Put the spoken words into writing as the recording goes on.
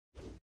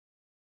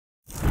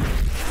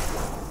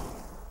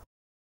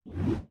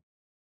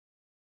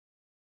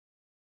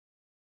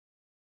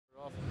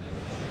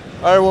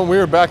All right, well, we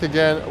are back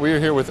again. We are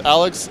here with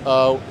Alex.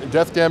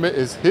 Death Gambit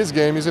is his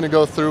game. He's going to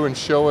go through and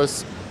show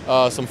us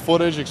some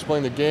footage,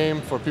 explain the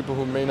game for people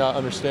who may not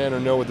understand or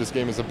know what this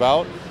game is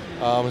about.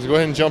 Let's go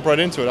ahead and jump right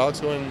into it. Alex,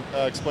 go ahead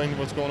and explain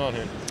what's going on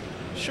here.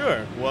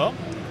 Sure. Well,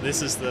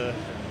 this is the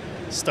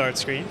start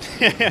screen.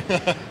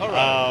 All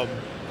right.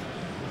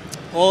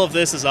 All of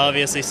this is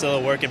obviously still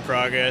a work in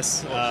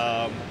progress,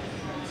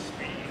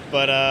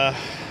 but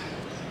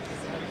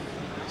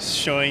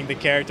showing the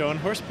character on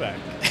horseback.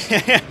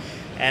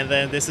 And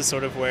then this is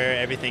sort of where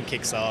everything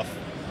kicks off.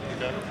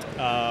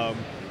 Okay.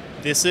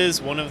 This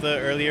is one of the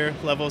earlier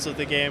levels of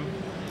the game,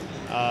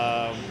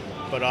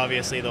 but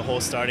obviously the whole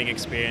starting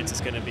experience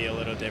is going to be a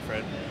little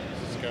different.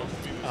 Okay.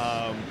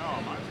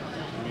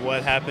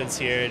 What happens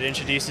here, it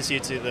introduces you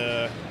to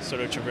the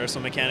sort of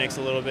traversal mechanics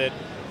a little bit.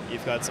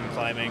 You've got some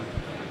climbing.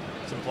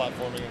 Some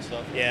platforming and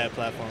stuff. Yeah,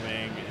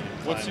 platforming.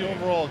 And what's the climbing.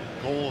 overall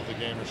goal of the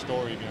game or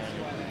story behind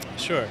it?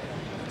 Sure.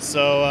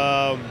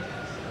 So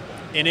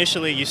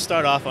initially you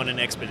start off on an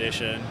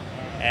expedition,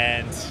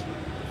 and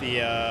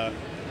the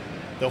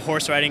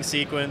horse riding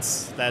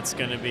sequence, that's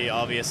going to be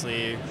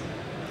obviously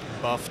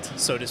buffed,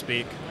 so to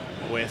speak,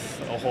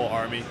 with a whole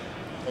army.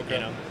 Okay.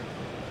 You know?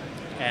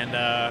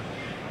 And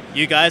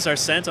you guys are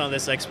sent on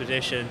this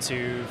expedition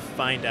to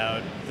find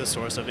out the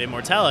source of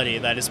immortality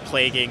that is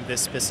plaguing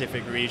this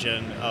specific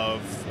region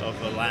of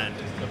the land.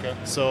 Okay.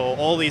 So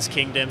all these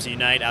kingdoms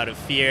unite out of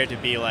fear to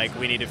be like,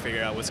 we need to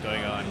figure out what's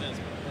going on.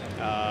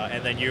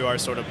 And then you are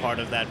sort of part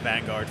of that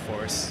vanguard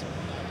force.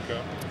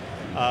 Okay.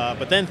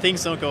 But then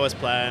things don't go as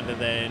planned,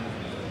 and then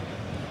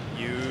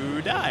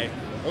you die.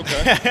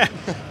 Okay.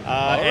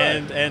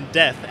 And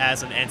death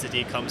as an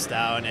entity comes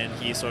down, and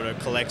he sort of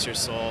collects your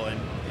soul,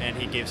 and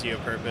he gives you a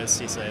purpose.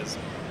 He says,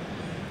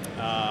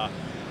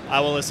 I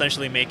will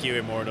essentially make you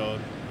immortal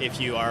if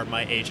you are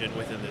my agent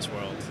within this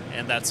world.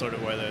 And that's sort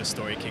of where the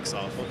story kicks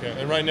off. Okay.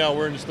 And right now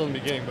we're still in the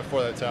beginning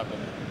before that's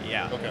happened.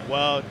 Yeah. Okay.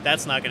 Well,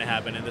 that's not going to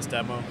happen in this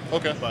demo.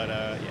 Okay. But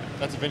yeah.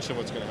 That's eventually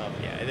what's going to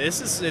happen. Yeah.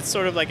 It's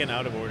sort of like an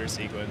out of order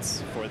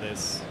sequence for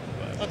this.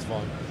 But That's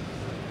fine.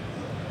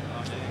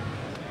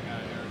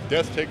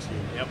 Death takes you.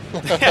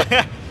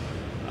 Yep.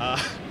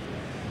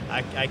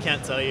 I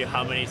can't tell you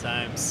how many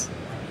times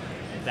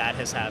that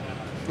has happened.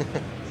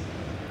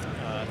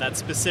 That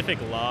specific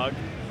log,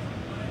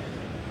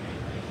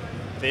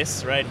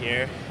 this right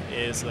here,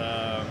 is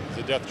It's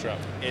a death trap.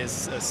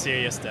 is a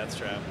serious death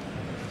trap.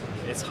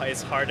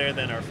 It's harder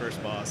than our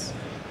first boss.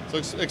 So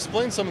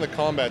explain some of the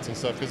combats and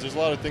stuff, because there's a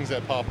lot of things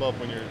that pop up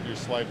when you're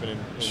swiping and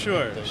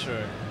Sure, things.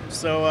 sure.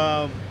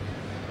 So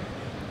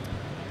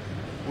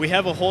we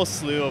have a whole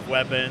slew of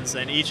weapons,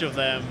 and each of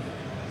them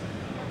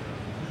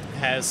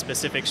has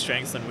specific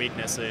strengths and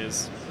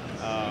weaknesses.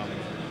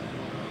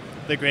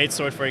 The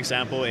greatsword, for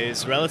example,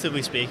 is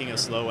relatively speaking a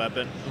slow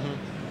weapon,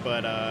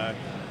 but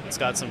it's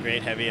got some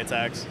great heavy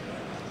attacks.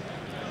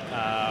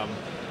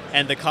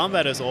 And the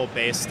combat is all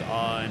based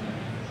on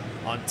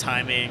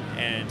timing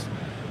and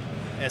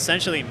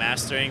essentially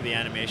mastering the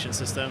animation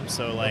system.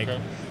 So like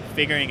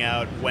figuring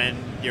out when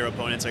your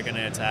opponents are going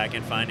to attack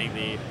and finding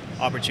the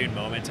opportune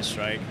moment to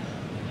strike.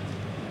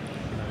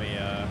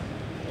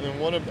 And then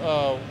what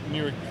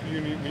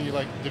when you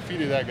like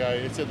defeated that guy?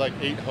 It said like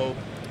 8 hope.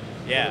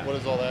 Yeah. What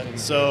is all that?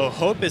 So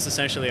hope is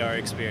essentially our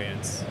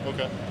experience.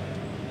 Okay.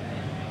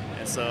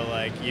 And so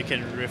like you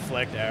can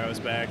reflect arrows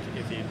back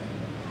if you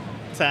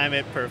time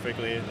it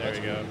perfectly. There we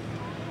go.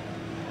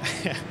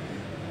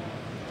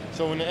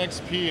 So in the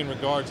XP in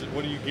regards,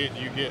 what do you get?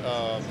 Do you get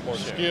more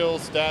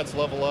skills, stats,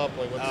 level up?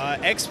 Like what's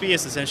XP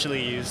is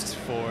essentially used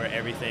for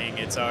everything.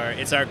 It's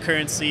our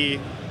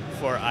currency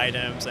for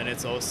items, and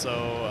it's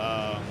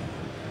also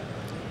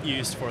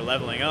used for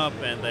leveling up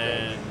and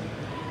then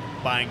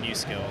buying new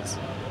skills.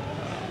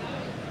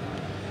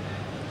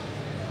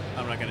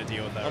 I'm not going to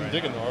deal with that. I'm right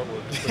digging now. the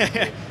artwork. It's pretty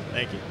cool.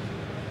 Thank you.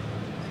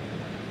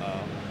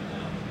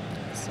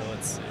 So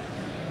let's see.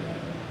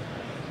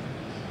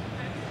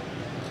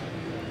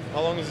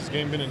 How long has this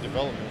game been in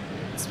development?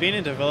 It's been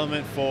in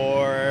development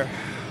for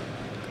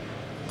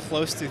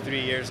close to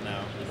 3 years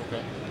now.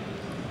 Okay.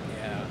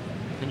 Yeah.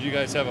 And do you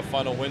guys have a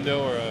final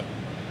window or a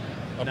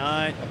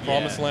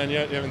promised land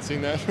yet? You haven't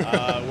seen that?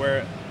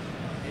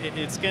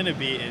 It's going to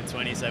be in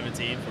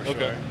 2017 for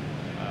sure.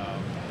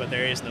 But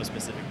there is no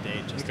specific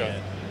date just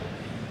yet.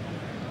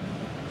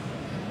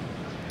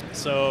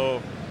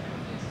 So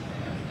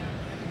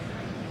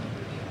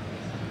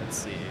let's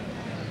see.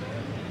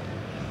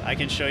 I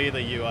can show you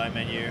the UI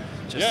menu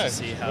just to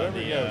see how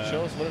whatever,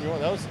 show us whatever you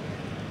want.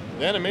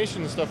 The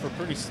animation and stuff are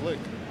pretty slick.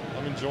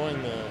 I'm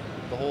enjoying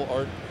the whole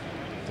art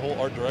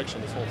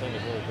direction. This whole thing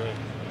is really great.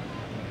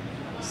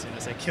 As soon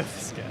as I kill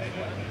this guy.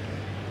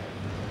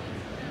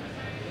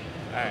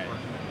 All right.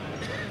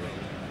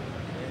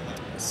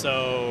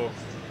 So,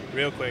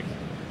 real quick.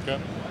 Okay.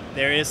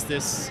 There is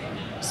this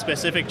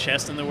specific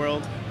chest in the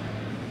world.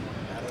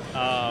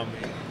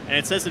 And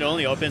it says it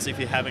only opens if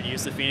you haven't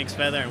used the Phoenix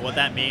Feather, and what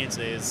that means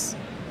is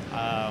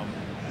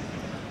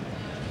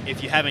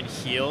if you haven't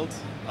healed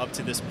up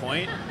to this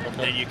point,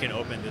 then you can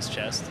open this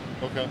chest.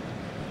 Okay.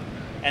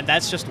 And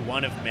that's just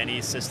one of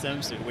many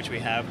systems which we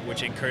have,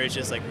 which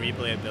encourages like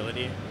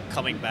replayability,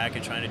 coming back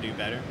and trying to do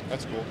better.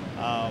 That's cool.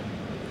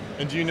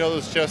 And do you know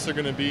those chests are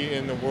going to be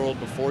in the world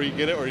before you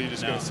get it, or are you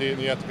just going to see it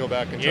and you have to go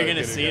back and try to get it? You're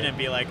going to see it and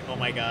be like, oh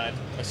my god,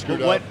 I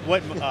screwed up.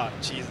 Oh,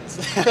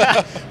 Jesus.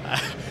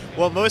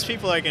 What most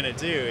people are going to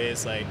do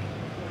is like,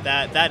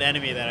 that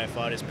enemy that I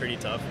fought is pretty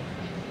tough.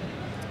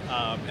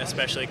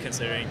 Especially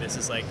considering this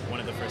is like one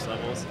of the first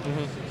levels.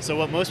 So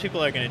what most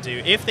people are going to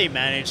do, if they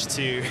manage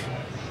to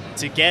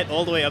get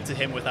all the way up to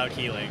him without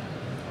healing,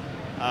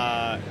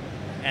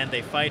 and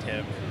they fight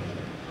him,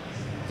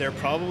 they're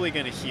probably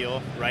going to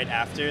heal right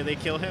after they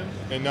kill him.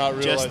 And not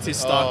realize just to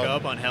stock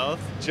up on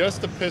health.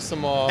 Just to piss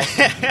him off.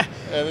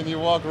 And then you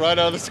walk right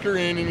out of the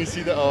screen and you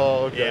see the,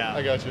 oh, okay, yeah.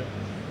 I got you.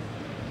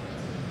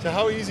 So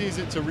how easy is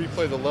it to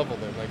replay the level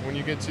then? Like when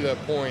you get to that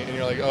point and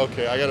you're like,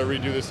 okay, I got to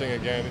redo this thing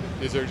again.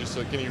 Is there just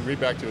can you read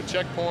back to a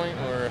checkpoint,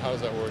 or how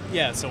does that work?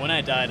 Yeah, so when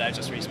I died, I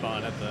just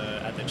respawned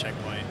at the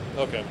checkpoint.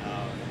 Okay.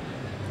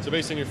 So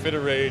based on your fit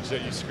of rage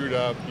that you screwed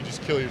up, you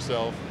just kill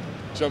yourself,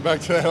 jump back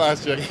to that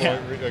last checkpoint. Yeah.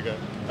 Okay,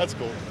 that's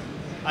cool.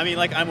 I mean,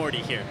 like, I'm already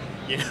here,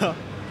 you know?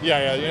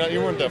 Yeah, you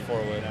weren't that far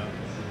away. No.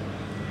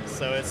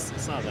 So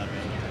it's not that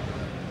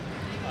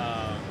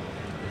bad.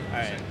 All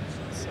right.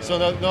 So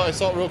no, I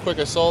saw real quick.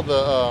 I saw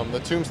the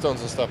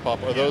tombstones and stuff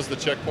pop. Are those the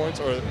checkpoints,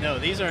 or no?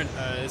 These are.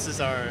 This is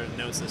our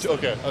note system.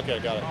 Okay,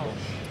 got it. Cool.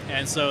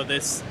 And so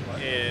this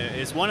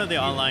is one of the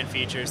online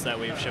features that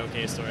we've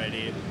showcased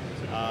already,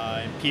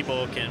 and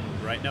people can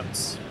write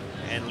notes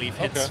and leave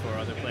hits for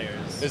other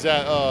players. Is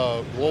that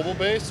global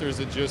based, or is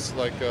it just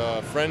like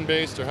friend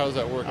based, or how does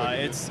that work?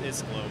 It's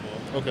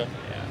global. Okay.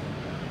 Yeah.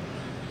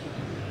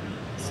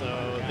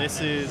 So this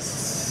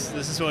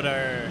is what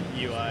our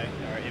UI,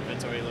 our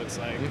inventory looks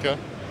like. Okay.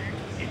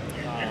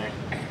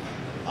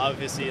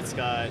 Obviously, you've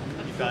got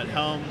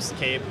helms,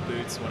 cape,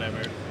 boots, whatever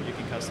you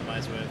can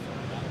customize with,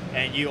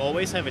 and you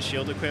always have a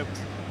shield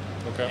equipped.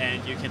 Okay.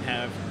 And you can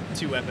have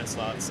 2 weapon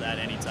slots at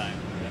any time.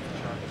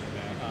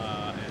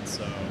 And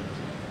so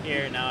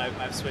here now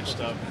I've switched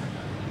up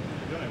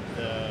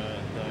the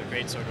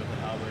greatsword with the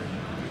halberd.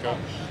 Okay.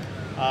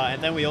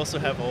 And then we also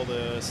have all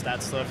the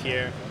stat stuff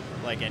here,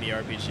 like any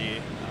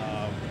RPG.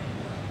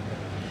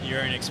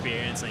 You're an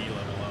experience and you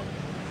level up.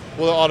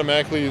 Will it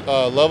automatically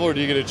level, or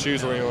do you get to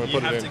choose where you want to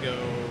put it in?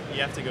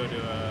 You have to go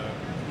to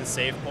the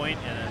save point,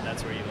 and then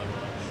that's where you level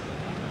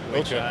up.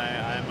 Which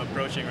I'm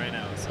approaching right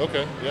now. So.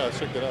 Okay, yeah, let's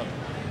check that out.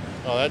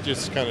 Oh, that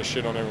just kind of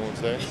shit on everyone's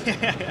day.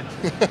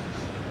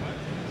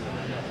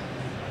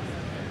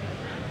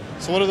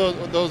 So what are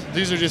those?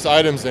 These are just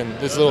items then.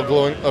 This little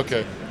glowing.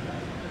 Okay.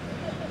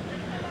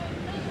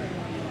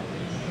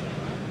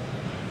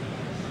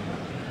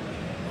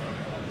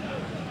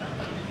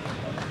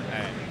 All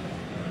right.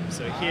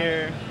 So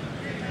here,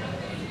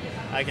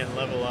 I can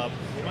level up.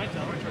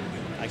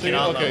 I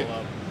cannot level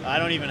up. I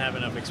don't even have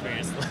enough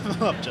experience to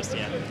level up just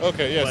yet.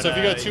 Okay, yeah. But, so if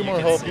you got 2 more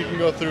hope, you can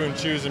go through and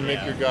choose and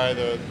make your guy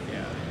the.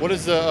 Yeah. What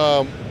is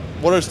the?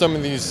 What are some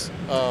of these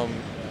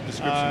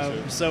descriptions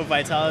here? So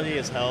vitality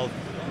is health,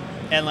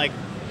 and like,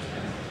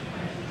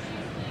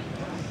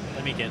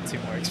 let me get 2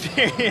 more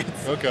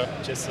experience. Okay.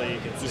 Just so you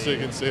can see. Just so you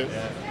can see it.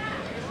 Yeah.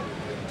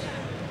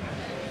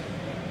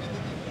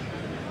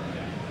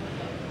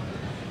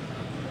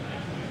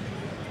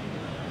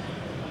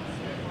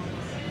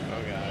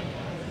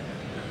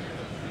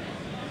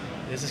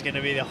 This is going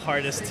to be the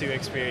hardest to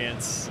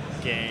experience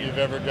game you've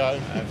ever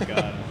gotten. I've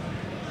gotten.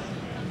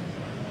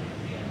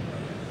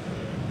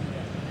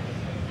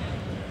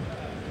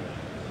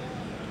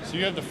 So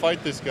you have to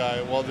fight this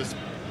guy while this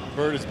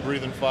bird is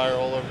breathing fire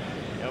all over.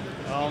 Yep.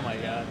 Oh my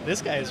god. This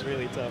guy is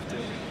really tough too.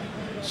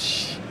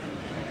 Shh.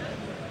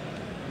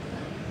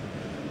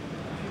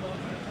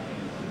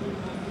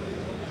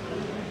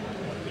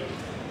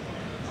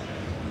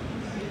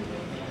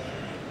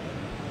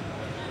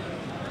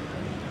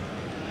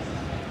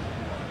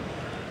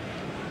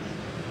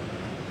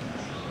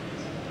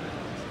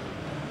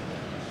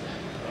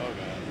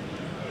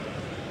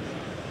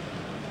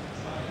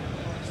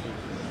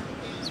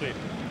 Sweet.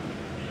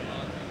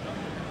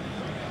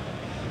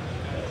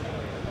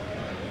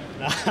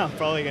 I'm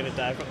probably gonna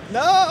die from.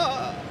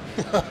 No!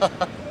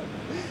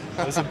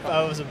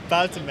 I was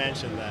about to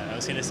mention that. I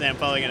was gonna say I'm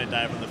probably gonna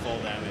die from the fall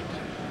damage.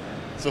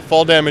 So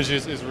fall damage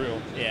is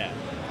real. Yeah.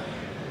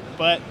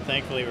 But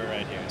thankfully we're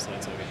right here, so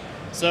that's okay.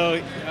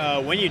 So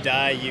when you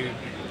die, you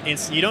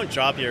don't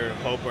drop your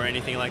hope or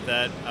anything like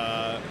that.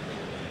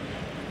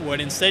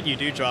 What instead you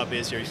do drop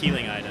is your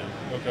healing item.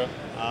 Okay.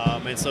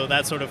 And so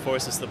that sort of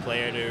forces the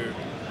player to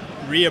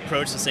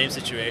reapproach the same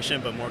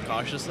situation, but more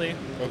cautiously.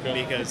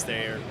 Okay. Because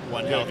they're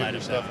one health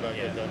item down. Back.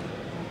 Yeah. Okay.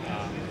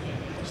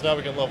 So now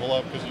we can level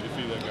up because you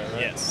defeated that guy,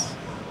 right? Yes.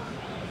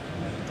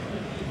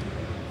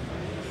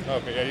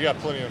 Okay. Yeah, you got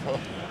plenty of hope.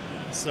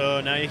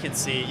 So now you can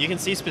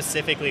see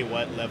specifically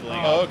what leveling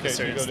up a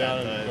certain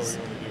stat does.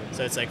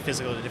 So it's like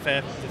physical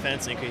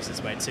defense increases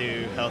by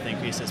 2, health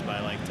increases by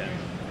like 10.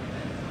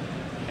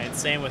 And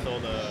same with all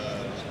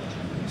the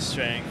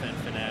strength and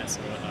finesse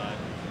and whatnot.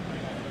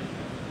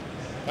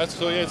 That's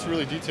so yeah, it's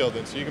really detailed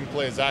then, so you can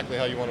play exactly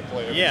how you want to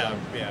play every Yeah,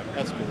 time. yeah.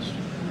 That's cool.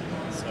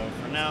 So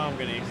for now, I'm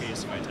gonna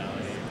increase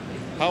vitality.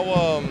 How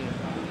long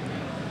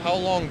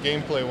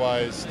gameplay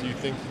wise do you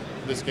think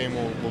this game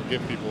will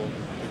give people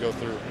to go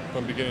through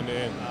from beginning to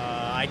end?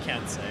 I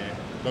can't say.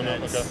 No,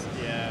 okay.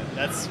 Yeah,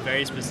 that's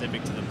very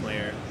specific to the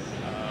player.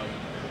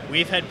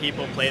 We've had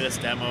people play this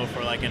demo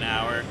for like an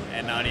hour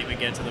and not even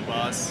get to the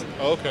boss.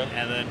 Oh, okay.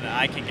 And then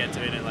I can get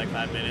to it in like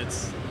 5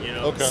 minutes, you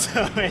know? Okay.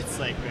 So it's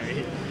like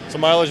very... So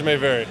mileage may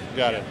vary.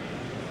 Got it.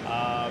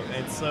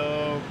 And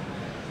so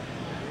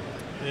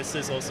this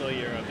is also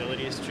your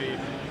abilities tree.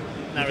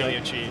 Not really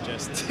a tree,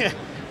 just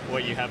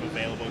what you have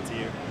available to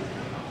you.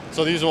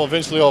 So these will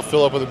eventually all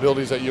fill up with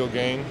abilities that you'll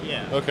gain?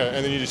 Yeah. Okay,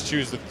 and then you just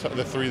choose the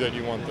 3 that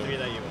you want. The 3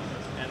 that you want.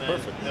 And then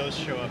Perfect. Those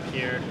show up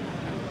here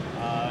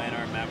and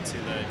are mapped to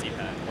the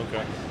D-pad.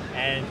 Okay.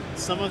 And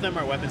some of them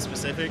are weapon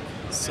specific,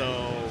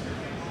 so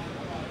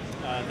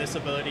this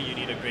ability you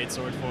need a great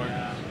sword for.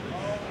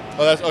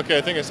 Oh, that's okay.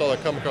 I think I saw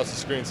that come across the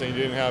screen saying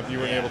you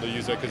weren't able to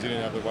use that because you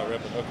didn't have the white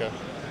weapon. Okay.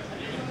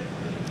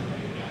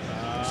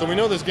 So we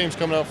know this game's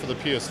coming out for the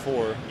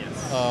PS4.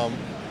 Yes.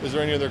 Is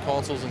there any other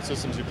consoles and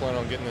systems you plan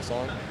on getting this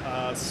on?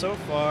 So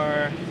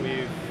far,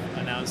 we've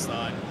announced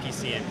on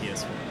PC and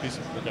PS4. PC.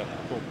 Okay.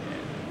 Cool.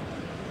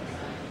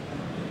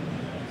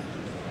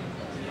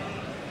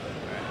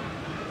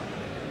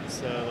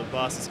 So the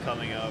boss is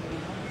coming up,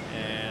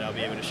 and I'll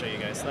be able to show you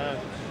guys that.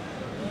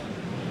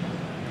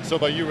 So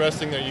by you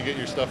resting there, you get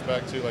your stuff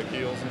back too, like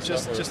heals and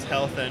stuff? Just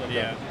health and, okay.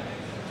 yeah.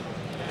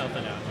 Health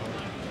and ammo.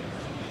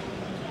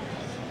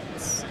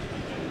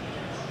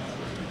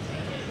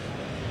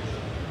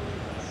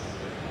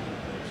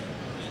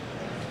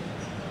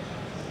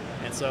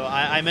 And so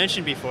I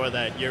mentioned before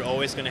that you're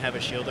always going to have a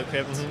shield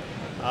equipped,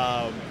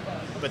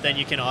 but then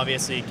you can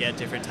obviously get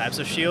different types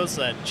of shields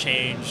that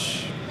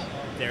change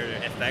their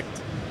effect.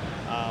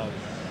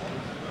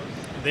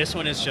 This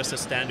one is just a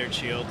standard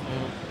shield.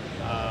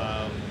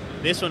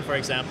 This one, for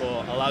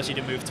example, allows you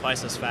to move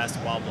twice as fast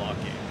while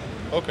blocking.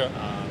 Okay.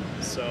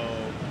 So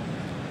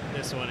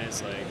this one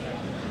is like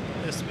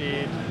this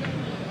speed.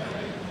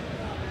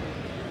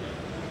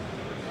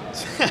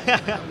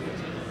 There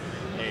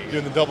you go.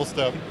 Doing the double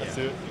step. That's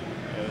it.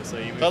 Yeah, so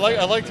you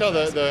I liked how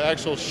the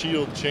actual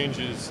shield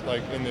changes,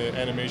 like in the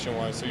animation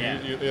wise. So Yeah.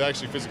 it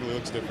actually physically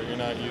looks different. You're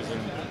not using.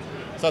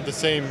 It's not the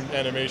same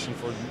animation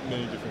for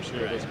many different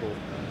shields. Right. That's cool.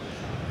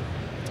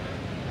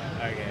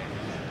 Okay.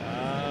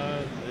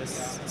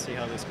 Let's see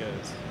how this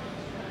goes.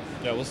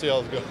 Yeah, we'll see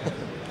how it goes.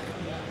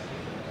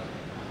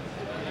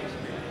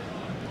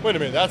 Wait a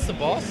minute, that's the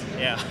boss?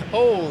 Yeah.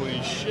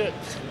 Holy shit.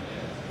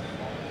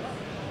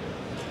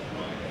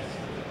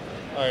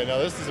 Alright, now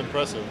this is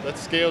impressive. That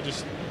scale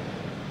just...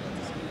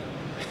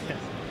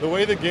 the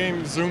way the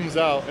game zooms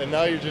out, and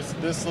now you're just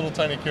this little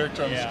tiny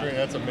character on the screen,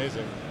 that's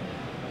amazing.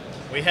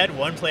 We had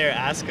one player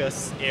ask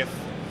us if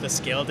the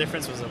scale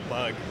difference was a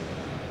bug.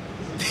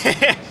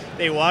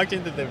 They walked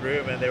into the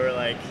room and they were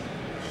like,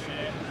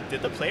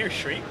 did the player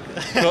shrink?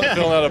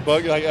 Filling out a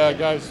bug, like,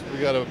 guys, we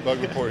got a bug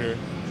report here.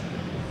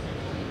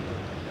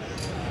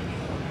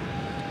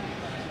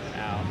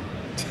 Ow.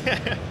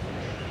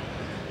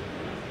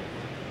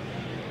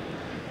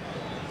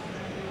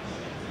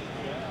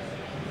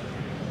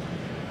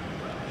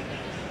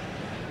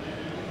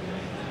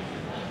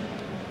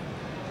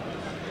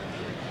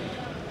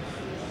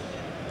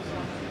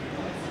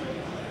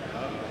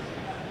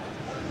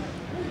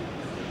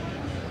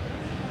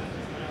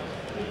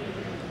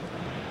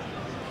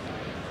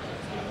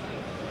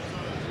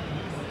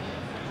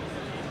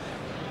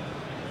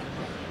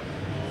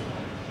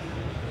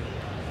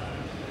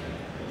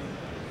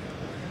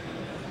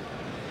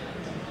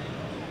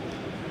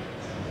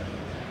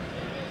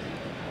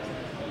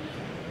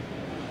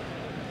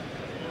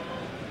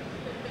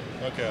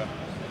 Okay,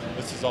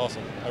 this is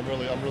awesome. I'm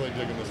really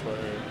digging this right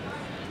here.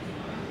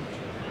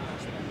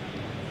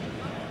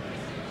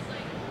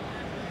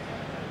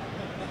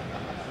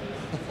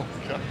 Oh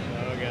god.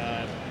 Oh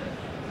god.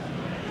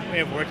 We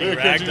have working Dude,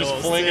 ragdolls. just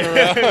flinging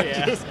around,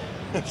 Yeah.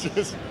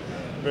 just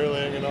barely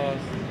hanging on.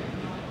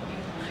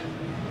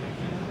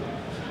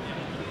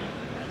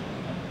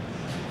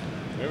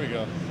 There we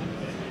go.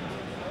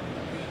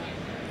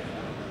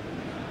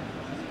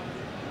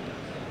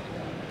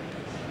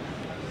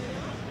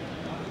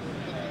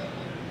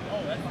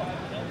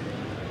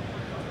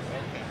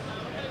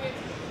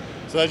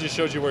 So that just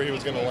showed you where he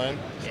was going to land?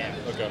 Yeah.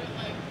 Okay.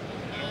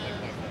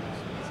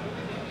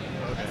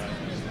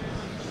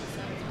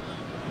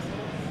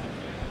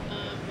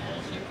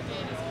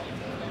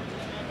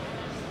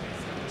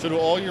 So do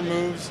all your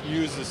moves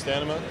use the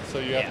stamina? So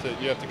you have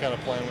to kind of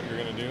plan what you're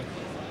going to do?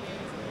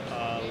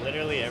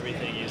 Literally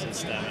everything uses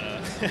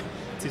stamina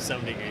to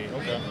some degree.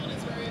 Okay.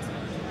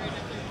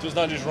 Just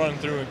not just running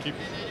through and keep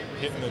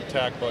hitting the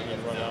attack button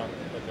and run out.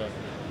 Okay.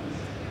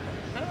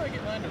 How do I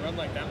get mine to run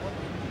like that one?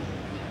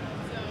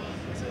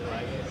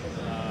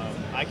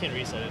 I can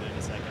reset it in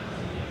a second.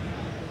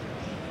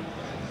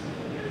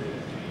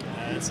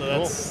 And so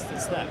that's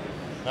that.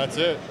 That's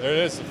it. There it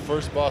is. The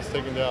first boss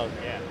taken down.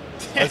 Yeah.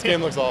 This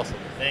game looks awesome.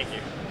 Thank you.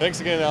 Thanks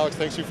again, Alex.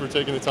 Thanks you for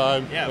taking the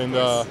time and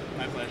My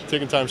pleasure.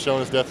 taking time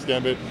showing us Death's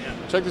Gambit. Yeah.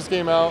 Check this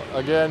game out.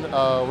 Again,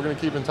 we're going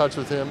to keep in touch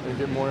with him and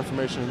get more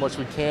information as much as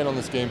we can on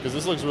this game because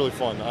this looks really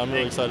fun. I'm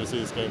really excited to see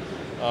this game.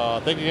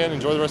 Thank you again.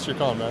 Enjoy the rest of your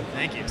con, man.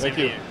 Thank you. Thank Same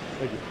to you. you.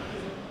 Thank you.